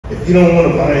If you don't want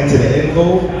to buy into the end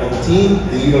goal of the team,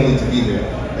 then you don't need to be there.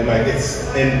 And like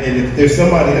and if there's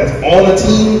somebody that's on a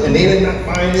team and they're not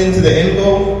buying into the end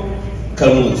goal,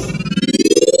 cut them loose.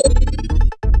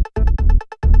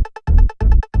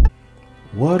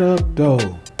 What up,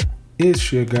 Doe?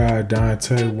 It's your guy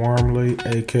Dante Wormley,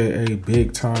 aka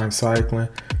Big Time Cycling,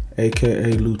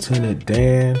 aka Lieutenant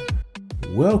Dan.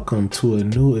 Welcome to a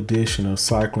new edition of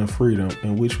Cycling Freedom,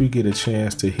 in which we get a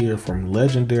chance to hear from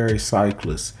legendary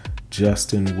cyclist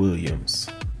Justin Williams.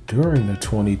 During the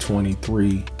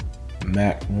 2023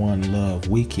 MACC One Love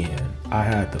weekend, I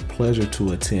had the pleasure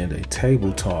to attend a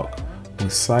table talk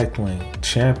with cycling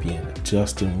champion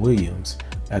Justin Williams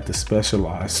at the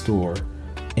Specialized store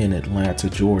in Atlanta,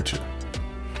 Georgia.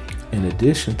 In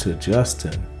addition to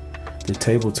Justin, the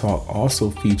table talk also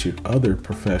featured other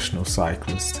professional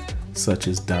cyclists such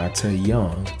as Dante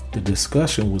Young. The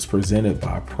discussion was presented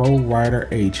by pro rider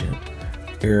agent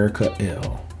Erica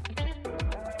Elle.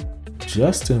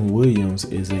 Justin Williams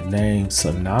is a name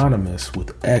synonymous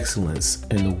with excellence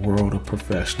in the world of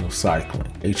professional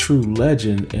cycling. A true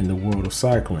legend in the world of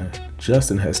cycling,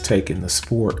 Justin has taken the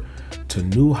sport to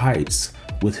new heights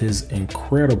with his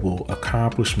incredible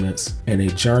accomplishments and a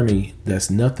journey that's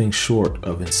nothing short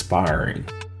of inspiring.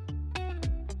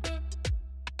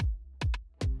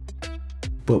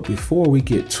 But before we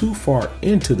get too far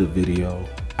into the video,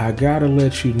 I gotta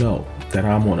let you know that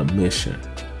I'm on a mission.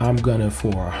 I'm gunning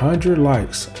for 100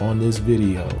 likes on this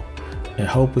video and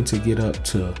hoping to get up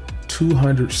to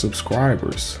 200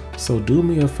 subscribers. So do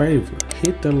me a favor,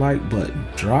 hit the like button,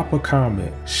 drop a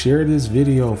comment, share this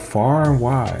video far and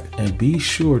wide, and be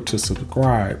sure to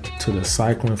subscribe to the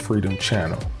Cycling Freedom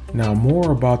channel. Now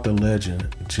more about the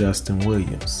legend Justin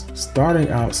Williams. Starting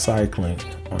out cycling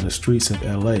on the streets of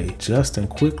LA, Justin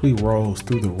quickly rose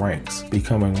through the ranks,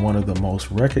 becoming one of the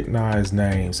most recognized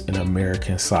names in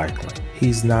American cycling.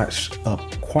 He's notched up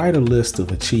quite a list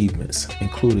of achievements,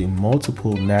 including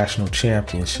multiple national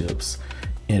championships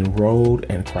in road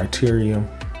and criterium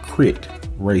crit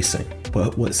racing.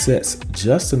 But what sets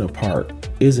Justin apart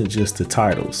isn't just the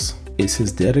titles, it's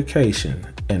his dedication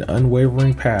and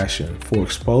unwavering passion for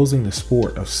exposing the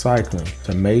sport of cycling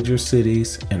to major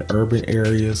cities and urban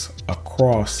areas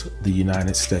across the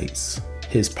United States.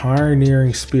 His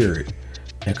pioneering spirit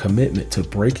and commitment to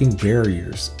breaking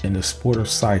barriers in the sport of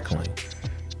cycling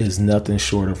is nothing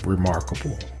short of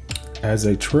remarkable. As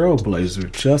a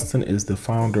trailblazer, Justin is the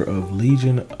founder of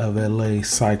Legion of LA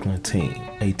Cycling Team,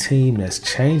 a team that's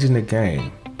changing the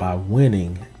game by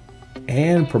winning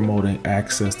and promoting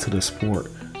access to the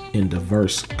sport in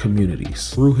diverse communities.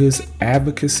 Through his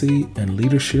advocacy and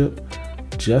leadership,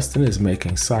 Justin is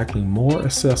making cycling more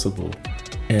accessible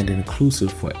and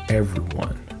inclusive for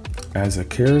everyone. As a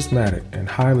charismatic and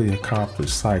highly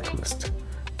accomplished cyclist,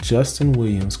 Justin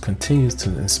Williams continues to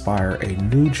inspire a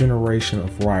new generation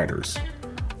of riders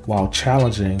while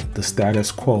challenging the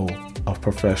status quo of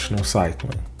professional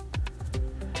cycling.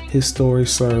 His story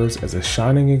serves as a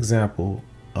shining example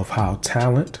of how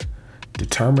talent,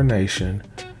 determination,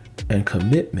 and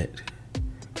commitment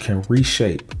can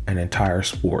reshape an entire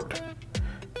sport,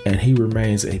 and he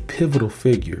remains a pivotal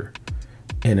figure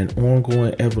in an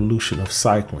ongoing evolution of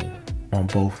cycling on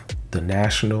both the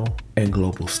national and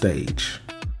global stage.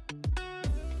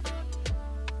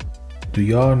 Do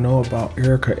y'all know about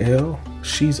Erica Elle?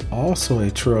 She's also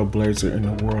a trailblazer in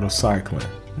the world of cycling.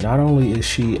 Not only is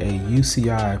she a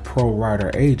UCI pro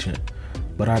rider agent,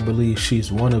 but I believe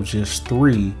she's one of just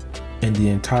 3 in the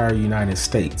entire United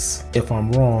States. If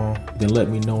I'm wrong, then let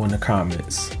me know in the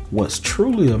comments. What's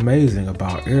truly amazing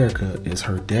about Erica is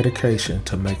her dedication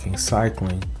to making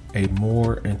cycling a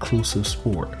more inclusive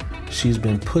sport. She's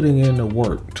been putting in the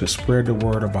work to spread the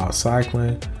word about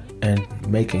cycling and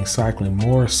making cycling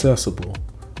more accessible,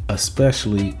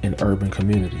 especially in urban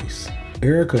communities.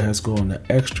 Erica has gone the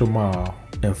extra mile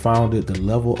and founded the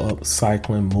Level Up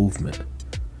Cycling movement.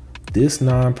 This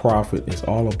nonprofit is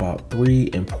all about 3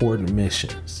 important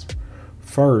missions.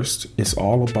 First, it's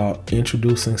all about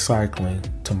introducing cycling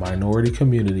to minority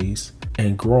communities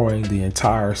and growing the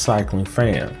entire cycling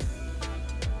fam.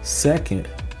 Second,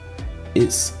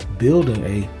 it's building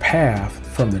a path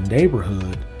from the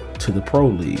neighborhood to the pro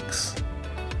leagues.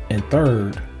 And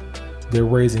third, they're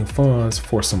raising funds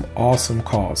for some awesome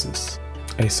causes.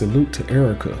 A salute to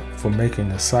Erica for making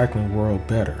the cycling world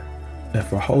better and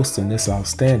for hosting this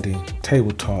outstanding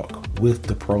table talk with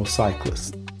the pro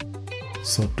cyclists.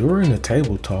 So during the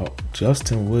table talk,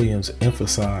 Justin Williams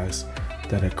emphasized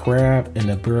that a crab in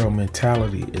the barrel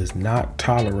mentality is not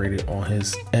tolerated on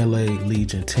his LA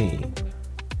Legion team.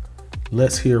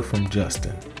 Let's hear from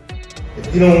Justin.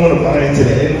 If you don't want to buy into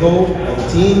the end goal of the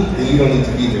team, then you don't need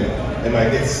to be there. And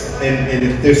like and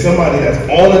if there's somebody that's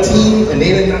on a team and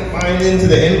they did not find into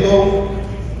the end goal,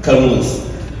 cut them loose.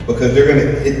 Because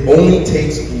it only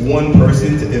takes one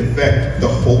person to infect the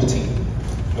whole team.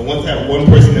 And once that one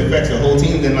person infects the whole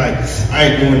team, then like, I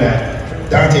ain't doing that.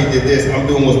 Dante did this, I'm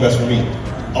doing what's best for me.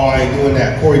 Oh, I ain't doing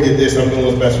that. Corey did this, I'm doing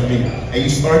what's best for me. And you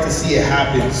start to see it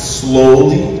happen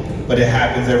slowly, but it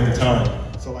happens every time.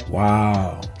 So like,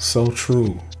 wow, so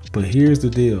true. But here's the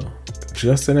deal.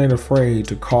 Justin ain't afraid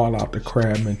to call out the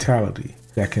crab mentality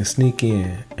that can sneak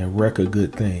in and wreck a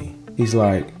good thing. He's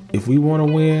like, if we want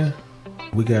to win,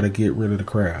 we got to get rid of the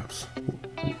crabs.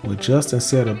 What Justin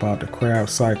said about the crab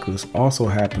cyclist also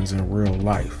happens in real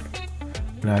life.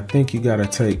 And I think you got to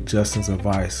take Justin's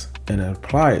advice and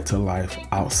apply it to life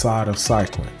outside of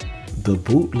cycling. The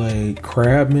bootleg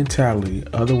crab mentality,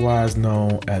 otherwise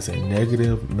known as a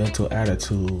negative mental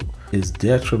attitude, is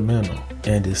detrimental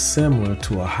and is similar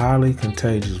to a highly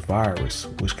contagious virus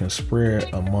which can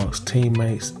spread amongst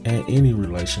teammates and any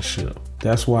relationship.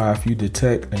 That's why if you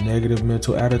detect a negative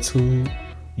mental attitude,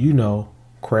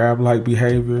 crab-like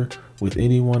behavior with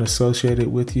anyone associated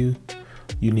with you,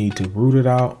 you need to root it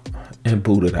out and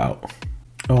boot it out.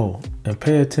 Oh, and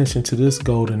pay attention to this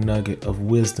golden nugget of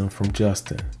wisdom from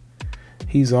Justin.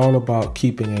 He's all about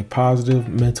keeping a positive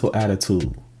mental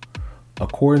attitude.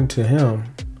 According to him,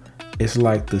 it's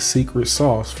like the secret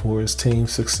sauce for his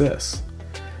team's success.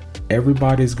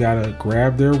 Everybody's got to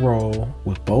grab their role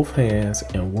with both hands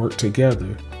and work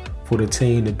together for the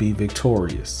team to be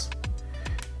victorious.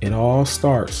 It all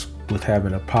starts with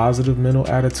having a positive mental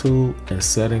attitude and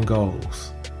setting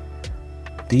goals.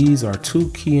 These are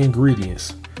two key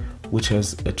ingredients which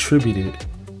has attributed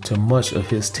to much of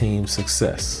his team's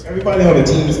success. Everybody on the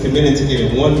team is committed to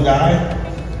getting one guy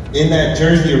in that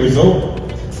jersey a result.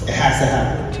 It has to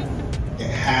happen.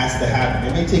 It has to happen.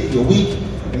 It may take you a week,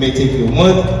 it may take you a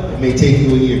month, it may take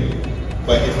you a year.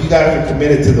 But if you guys are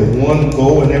committed to the one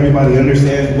goal and everybody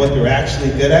understands what they're actually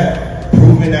good at,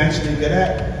 proven actually good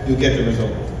at, you'll get the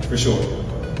result, for sure.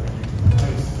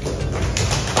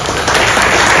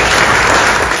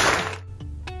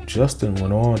 Justin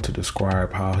went on to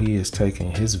describe how he is taking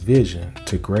his vision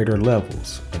to greater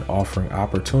levels and offering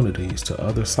opportunities to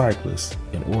other cyclists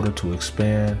in order to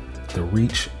expand the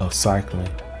reach of cycling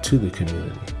to the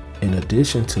community. In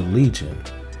addition to Legion,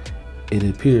 it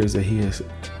appears that he has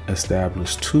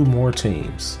established 2 more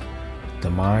teams, the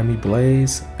Miami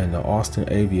Blaze and the Austin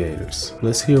Aviators.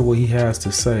 Let's hear what he has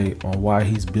to say on why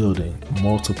he's building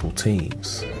multiple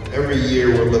teams. Every year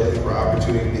we're looking for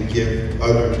opportunity to give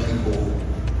other people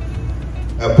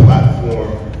a platform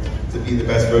to be the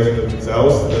best version of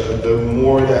themselves. The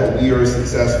more that we are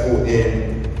successful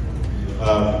in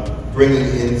bringing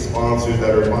in sponsors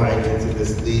that are buying into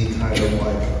this league kind of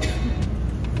like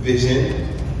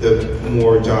vision, the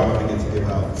more jobs we get to give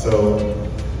out. So,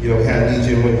 we had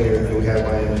Legion win here, and we had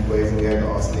Miami Blaze, and we had the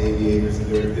Austin Aviators,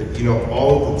 and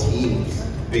all of the teams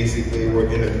basically were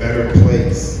in a better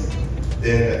place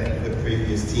than the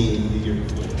previous team the year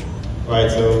before. Right,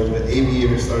 so the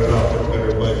Aviators started off with a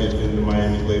better budget than the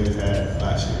Miami Blazers had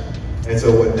last year. And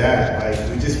so with that,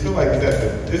 we just feel like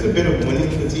there's a bit of winning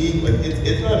fatigue. Like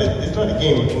it's not a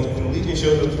game. When Legion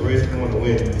shows up to race, they want to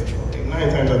win. Like 9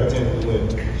 times out of 10 we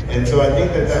win. And so I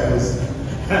think that was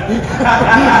so kind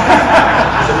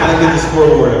of get the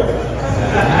scoreboard out.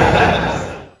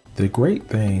 The great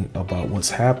thing about what's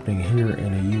happening here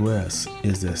in the U.S.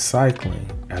 is that cycling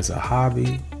as a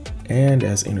hobby and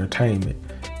as entertainment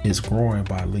is growing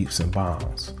by leaps and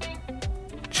bounds.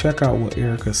 Check out what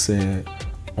Erica said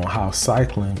on how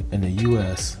cycling in the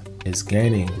U.S. is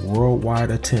gaining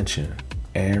worldwide attention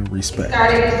and respect. It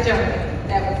started as a joke.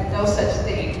 There was no such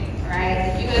thing,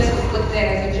 right? The U.S. was looked at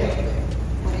as a joke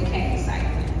when it came to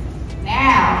cycling.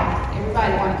 Now,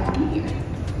 everybody wants to come here,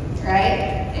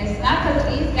 right? And it's not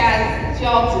because these guys,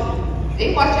 y'all do.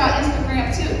 They watch y'all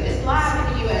Instagram too. It's live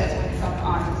in the U.S. when it comes to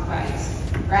on these bikes,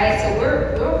 right? So we're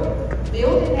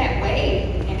building that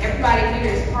wave, and everybody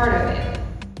here is part of it.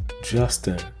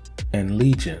 Justin and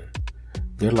Legion,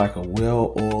 they're like a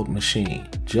well-oiled machine.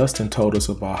 Justin told us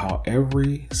about how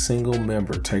every single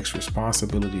member takes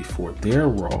responsibility for their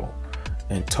role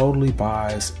and totally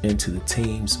buys into the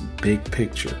team's big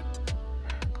picture.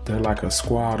 They're like a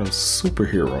squad of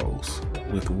superheroes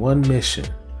with one mission: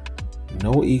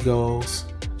 no egos,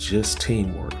 just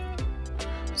teamwork.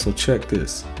 So check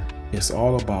this. It's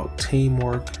all about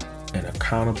teamwork and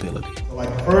accountability. Like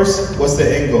first, what's the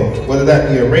end goal? Whether that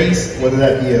be a race, whether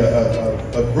that be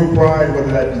a group ride,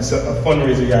 whether that be a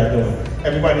fundraiser you're doing.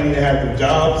 Everybody need to have their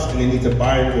jobs, and they need to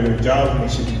buy into their jobs, and they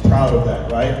should be proud of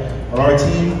that, right? On our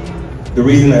team, the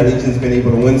reason that Legion's been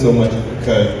able to win so much is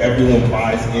because everyone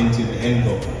buys into the end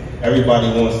goal. everybody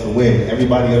wants to win.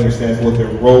 Everybody understands what their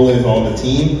role is on the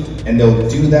team, and they'll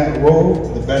do that role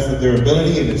to the best of their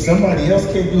ability. And if somebody else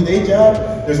can't do their job,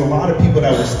 there's a lot of people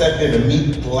that will step in and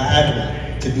meet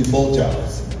gladly to do both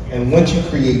jobs. And once you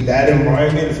create that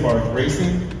environment as far as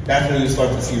racing, that's when you start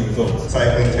to see results.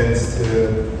 Cycling tends to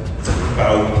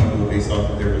value people based off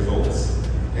of their results.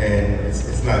 And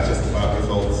it's not just about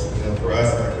results. You know, for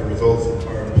us, like, the results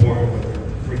are important, but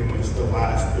they're pretty much the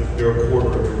last, they're a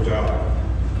quarter of your job.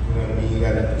 You know what I mean? You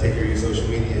gotta take care of your social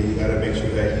media. You gotta make sure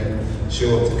that you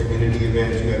show up to community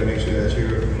events. You gotta make sure that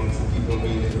you're amongst the people and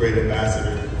being a great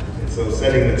ambassador. And so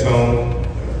setting the tone,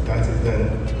 Dante's done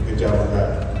a good job of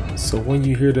that. So when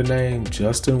you hear the name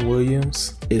Justin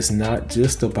Williams, it's not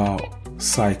just about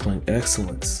cycling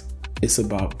excellence. It's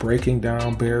about breaking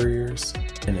down barriers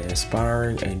and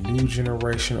inspiring a new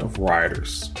generation of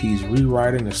riders. He's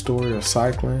rewriting the story of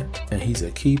cycling, and he's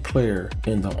a key player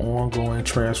in the ongoing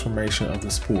transformation of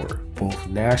the sport, both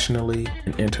nationally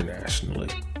and internationally.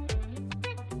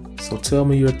 So tell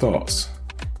me your thoughts.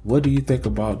 What do you think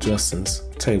about Justin's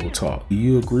table talk? Do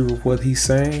you agree with what he's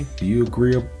saying? Do you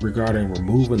agree regarding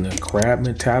removing the crab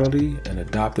mentality and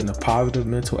adopting a positive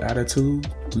mental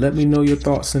attitude? Let me know your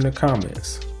thoughts in the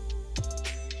comments.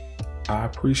 I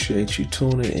appreciate you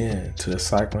tuning in to the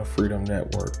Cycling Freedom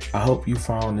Network. I hope you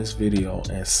found this video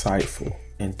insightful,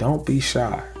 and don't be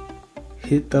shy.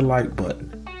 Hit the like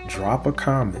button, drop a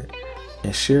comment,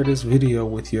 and share this video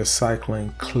with your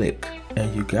cycling clique.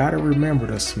 And you gotta remember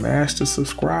to smash the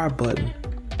subscribe button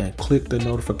and click the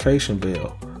notification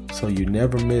bell so you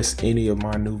never miss any of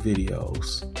my new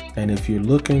videos. And if you're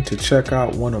looking to check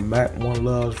out one of MACC One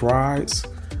Love's rides,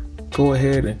 go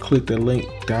ahead and click the link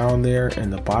down there in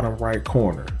the bottom right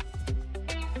corner.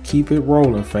 Keep it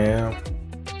rolling, fam.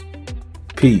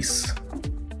 Peace.